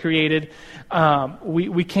 what He created.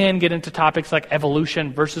 We can get into topics like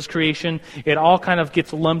evolution versus creation. It all kind of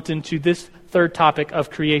gets lumped into this third topic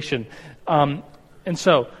of creation. And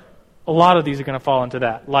so, a lot of these are going to fall into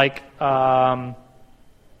that. Like,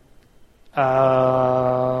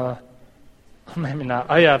 maybe not.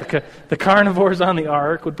 Oh yeah, the carnivores on the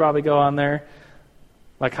ark would probably go on there.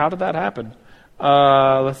 Like, how did that happen?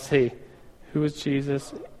 Let's see. Who is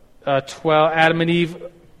Jesus? 12. Adam and Eve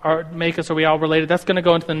are we all related? That's going to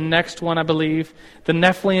go into the next one, I believe. The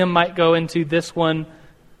Nephilim might go into this one.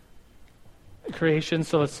 Creation.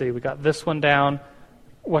 So let's see. We got this one down.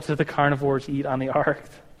 What did the carnivores eat on the ark?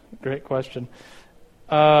 Great question.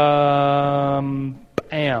 Bam.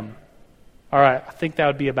 All right. I think that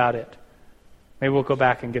would be about it. Maybe we'll go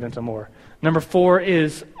back and get into more. Number 4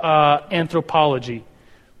 is anthropology.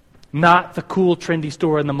 Not the cool, trendy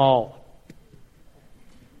store in the mall.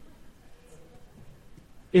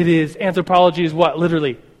 It is, anthropology is what?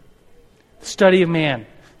 Literally, the study of man.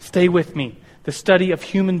 Stay with me. The study of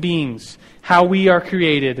human beings. How we are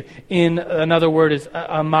created. In another word is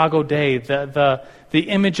imago Dei, the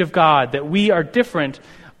image of God. That we are different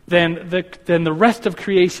than the rest of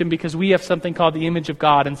creation because we have something called the image of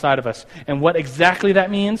God inside of us. And what exactly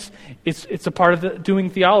that means, it's a part of doing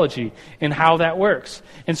theology and how that works.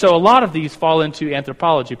 And so a lot of these fall into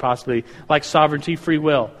anthropology possibly, like sovereignty, free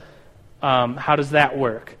will. How does that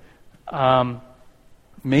work?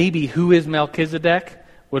 Maybe who is Melchizedek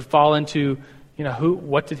would fall into,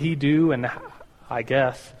 what did he do? And I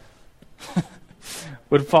guess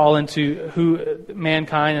would fall into who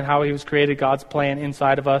mankind and how he was created, God's plan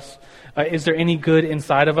inside of us. Is there any good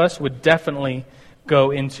inside of us? Would definitely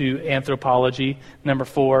go into anthropology. Number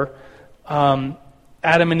 4. Adam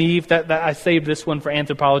and Eve, that I saved this one for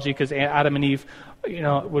anthropology because Adam and Eve,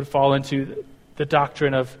 would fall into the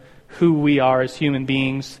doctrine of who we are as human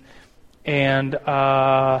beings. And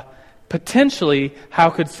potentially, how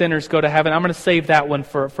could sinners go to heaven? I'm going to save that one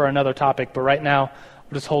for another topic, but right now,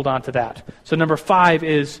 we'll just hold on to that. So number 5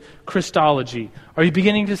 is Christology. Are you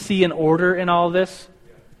beginning to see an order in all of this?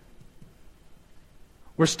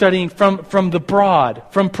 We're studying from the broad,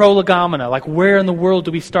 from prolegomena, like where in the world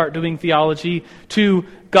do we start doing theology, to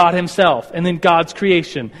God Himself, and then God's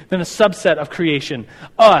creation, then a subset of creation,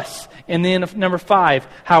 us, and then number 5,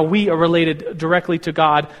 how we are related directly to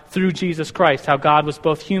God through Jesus Christ, how God was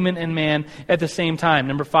both human and man at the same time,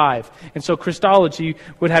 number 5. And so Christology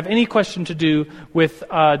would have any question to do with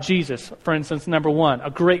Jesus. For instance, number 1,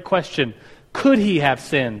 a great question. Could He have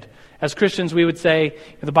sinned? As Christians, we would say,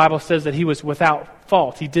 the Bible says that He was without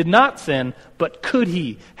fault. He did not sin, but could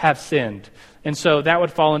He have sinned? And so that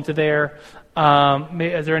would fall into there.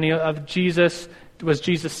 Is there any of Jesus? Was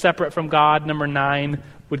Jesus separate from God? Number 9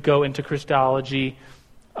 would go into Christology.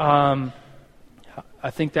 I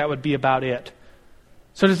think that would be about it.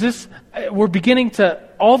 So we're beginning to,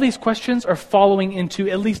 all these questions are following into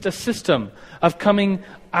at least a system of coming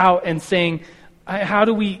out and saying, how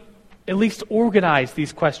do we at least organize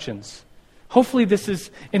these questions? Hopefully this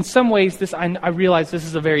is, in some ways, I realize this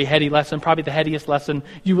is a very heady lesson, probably the headiest lesson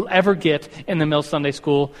you will ever get in the Mills Sunday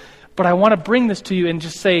School. But I want to bring this to you and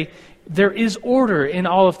just say, there is order in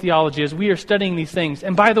all of theology as we are studying these things.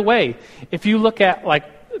 And by the way, if you look at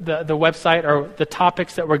the website or the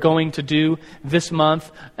topics that we're going to do this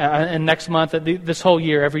month and next month, this whole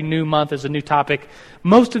year, every new month is a new topic.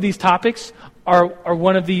 Most of these topics are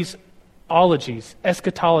one of these ologies.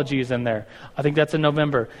 Eschatology is in there. I think that's in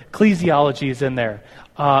November. Ecclesiology is in there.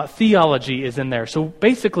 Theology is in there. So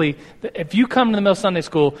basically, if you come to the Mill Sunday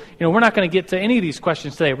School, we're not going to get to any of these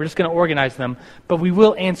questions today. We're just going to organize them. But we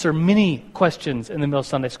will answer many questions in the Mill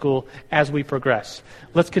Sunday School as we progress.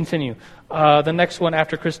 Let's continue. The next one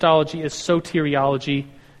after Christology is soteriology.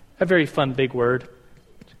 A very fun big word.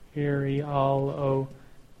 Soteriology,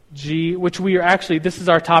 which we are actually, this is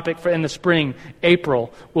our topic for in the spring,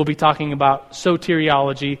 April. We'll be talking about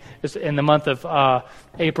soteriology in the month of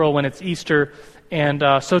April when it's Easter. And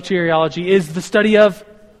soteriology is the study of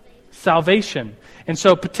salvation. And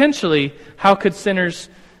so potentially, how could sinners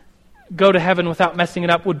go to heaven without messing it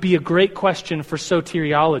up would be a great question for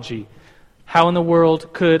soteriology. How in the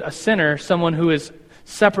world could a sinner, someone who is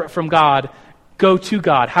separate from God, go to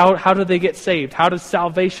God? How do they get saved? How does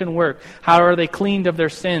salvation work? How are they cleaned of their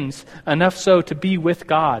sins? Enough so to be with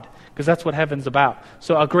God, because that's what heaven's about.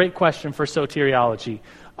 So a great question for soteriology.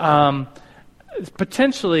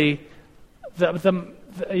 Potentially,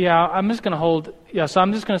 I'm just going to hold. So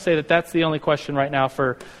I'm just going to say that that's the only question right now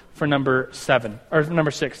for number 7 or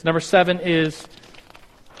number 6. Number 7 is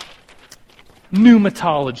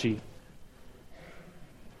pneumatology,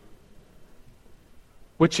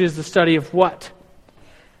 which is the study of what?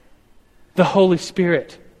 The Holy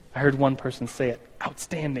Spirit. I heard one person say it.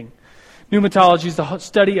 Outstanding. Pneumatology is the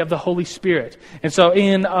study of the Holy Spirit. And so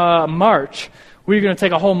in March, we're going to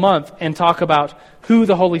take a whole month and talk about who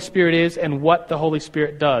the Holy Spirit is and what the Holy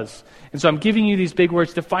Spirit does. And so I'm giving you these big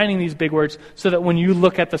words, defining these big words, so that when you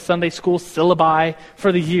look at the Sunday school syllabi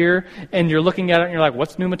for the year and you're looking at it and you're like,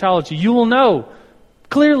 what's pneumatology? You will know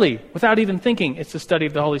clearly, without even thinking, it's the study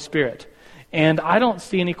of the Holy Spirit. And I don't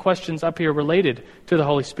see any questions up here related to the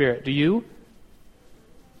Holy Spirit. Do you?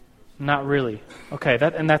 Not really. Okay,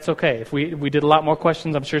 that's okay. If we did a lot more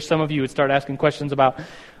questions, I'm sure some of you would start asking questions about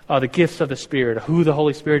the gifts of the Spirit, who the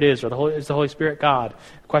Holy Spirit is, or is the Holy Spirit God?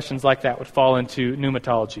 Questions like that would fall into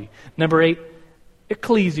pneumatology. Number 8,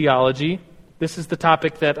 ecclesiology. This is the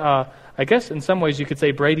topic that I guess in some ways you could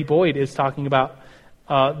say Brady Boyd is talking about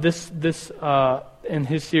this in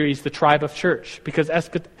his series, The Tribe of Church, because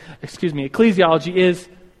ecclesiology is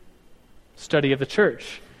study of the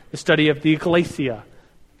church, the study of the ecclesia,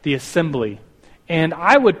 the assembly. And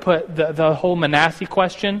I would put the whole Manasseh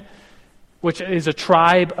question, which is a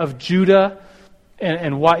tribe of Judah,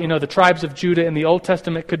 and what the tribes of Judah in the Old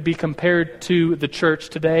Testament could be compared to the church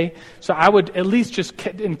today. So I would at least just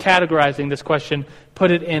in categorizing this question, put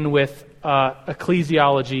it in with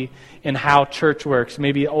ecclesiology and how church works,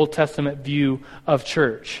 maybe an Old Testament view of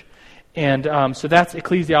church. And so that's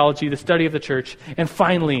ecclesiology, the study of the church. And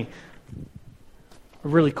finally, a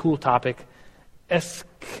really cool topic,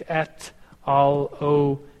 eschatology.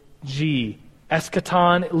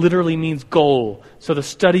 Eschaton literally means goal. So the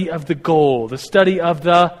study of the goal, the study of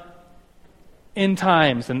the end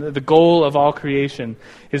times, and the goal of all creation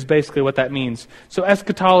is basically what that means. So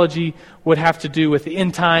eschatology would have to do with the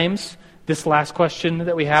end times. This last question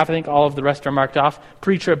that we have, I think all of the rest are marked off.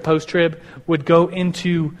 Pre-trib, post-trib would go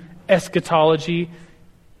into eschatology.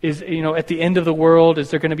 Is, at the end of the world, is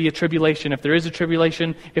there going to be a tribulation? If there is a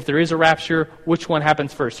tribulation, if there is a rapture, which one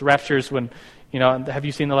happens first? The rapture is when, have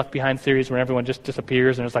you seen the Left Behind series when everyone just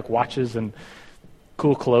disappears and there's like watches and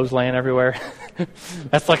cool clothes laying everywhere?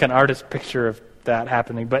 That's like an artist picture of that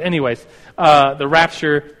happening. But anyways, the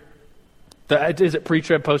rapture, is it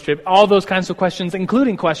pre-trib, post-trib? All those kinds of questions,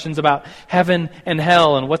 including questions about heaven and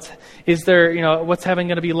hell and what's heaven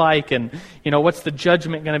going to be like, and what's the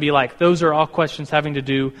judgment going to be like? Those are all questions having to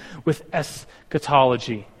do with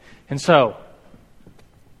eschatology. And so,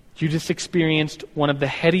 you just experienced one of the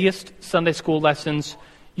headiest Sunday school lessons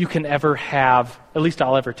you can ever have, at least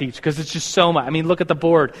I'll ever teach, because it's just so much. I mean, look at the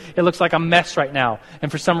board. It looks like a mess right now.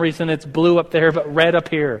 And for some reason, it's blue up there, but red up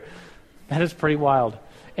here. That is pretty wild.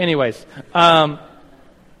 Anyways, to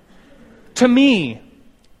me,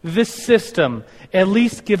 this system at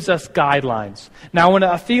least gives us guidelines. Now, when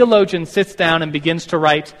a theologian sits down and begins to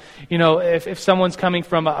write, if someone's coming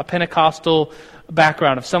from a Pentecostal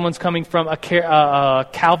background, if someone's coming from a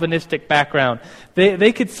Calvinistic background,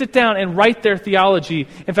 they could sit down and write their theology.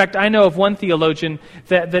 In fact, I know of one theologian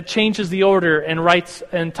that changes the order and writes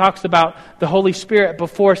and talks about the Holy Spirit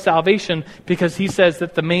before salvation, because he says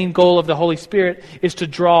that the main goal of the Holy Spirit is to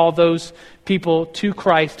draw those people to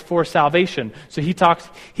Christ for salvation. So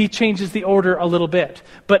he changes the order a little bit.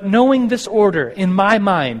 But knowing this order, in my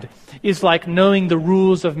mind, is like knowing the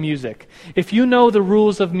rules of music. If you know the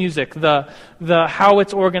rules of music, the how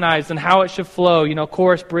it's organized and how it should flow,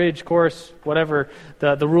 chorus, bridge, chorus, whatever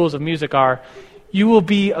the rules of music are, you will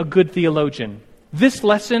be a good theologian. This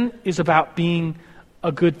lesson is about being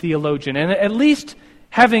a good theologian, and at least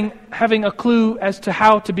having a clue as to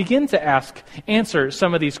how to begin to answer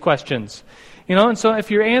some of these questions. And so if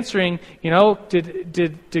you're answering, can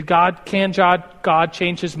God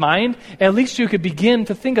change his mind? At least you could begin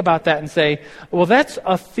to think about that and say, well, that's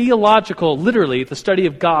a theological, literally, the study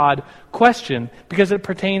of God question, because it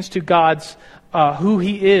pertains to God's, who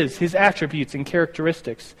he is, his attributes and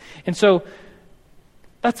characteristics. And so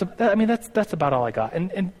that's about all I got.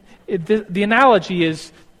 And the analogy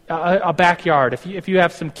is a backyard. If you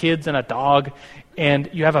have some kids and a dog, and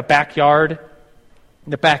you have a backyard,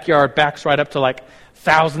 the backyard backs right up to like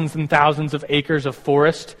thousands and thousands of acres of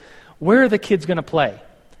forest, where are the kids going to play?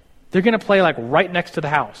 They're going to play like right next to the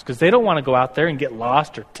house, because they don't want to go out there and get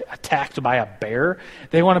lost or attacked by a bear.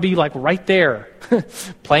 They want to be like right there,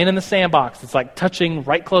 playing in the sandbox. It's like touching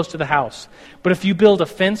right close to the house. But if you build a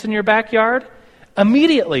fence in your backyard,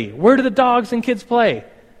 immediately, where do the dogs and kids play?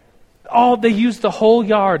 They use the whole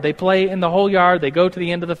yard. They play in the whole yard. They go to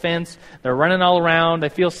the end of the fence. They're running all around. They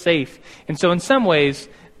feel safe. And so in some ways,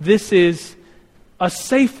 this is a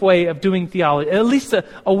safe way of doing theology, at least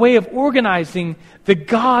a way of organizing the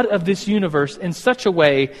God of this universe in such a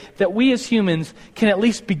way that we as humans can at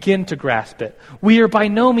least begin to grasp it. We are by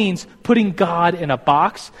no means putting God in a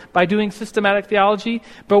box by doing systematic theology,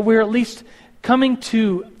 but we're at least coming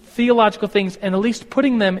to theological things and at least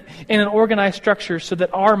putting them in an organized structure so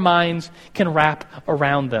that our minds can wrap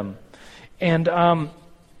around them. And I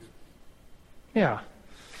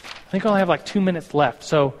think I only have like 2 minutes left.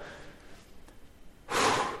 So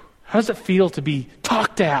how does it feel to be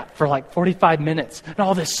talked at for like 45 minutes and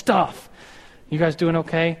all this stuff? You guys doing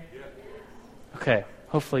okay? Okay,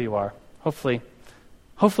 hopefully you are. Hopefully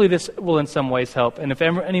this will in some ways help. And if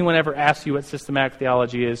anyone ever asks you what systematic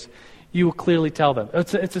theology is, you will clearly tell them.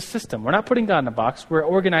 It's a system. We're not putting God in a box. We're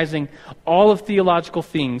organizing all of theological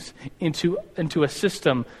things into a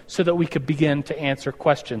system so that we could begin to answer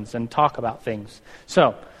questions and talk about things.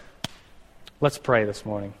 So, let's pray this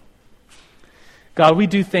morning. God, we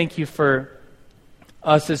do thank you for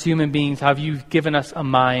us as human beings, how you've given us a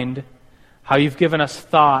mind, how you've given us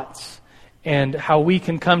thoughts, and how we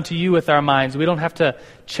can come to you with our minds. We don't have to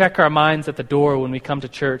check our minds at the door when we come to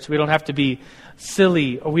church. We don't have to be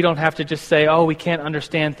silly, or we don't have to just say, we can't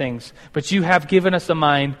understand things. But you have given us a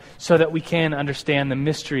mind so that we can understand the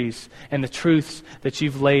mysteries and the truths that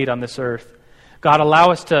you've laid on this earth. God, allow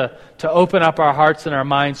us to open up our hearts and our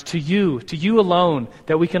minds to you alone,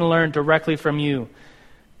 that we can learn directly from you.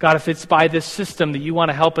 God, if it's by this system that you want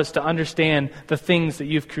to help us to understand the things that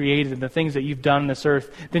you've created and the things that you've done on this earth,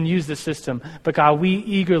 then use the system. But God,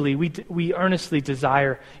 we earnestly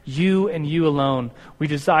desire you and you alone. We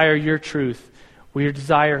desire your truth. We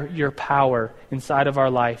desire your power inside of our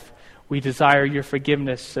life. We desire your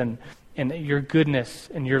forgiveness and your goodness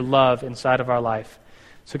and your love inside of our life.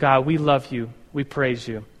 So God, we love you. We praise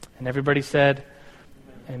you. And everybody said,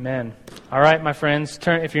 amen. All right, my friends,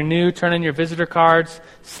 if you're new, turn in your visitor cards,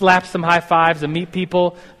 slap some high fives and meet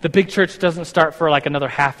people. The big church doesn't start for like another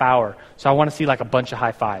half hour, so I want to see like a bunch of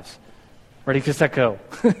high fives. Ready, set, go.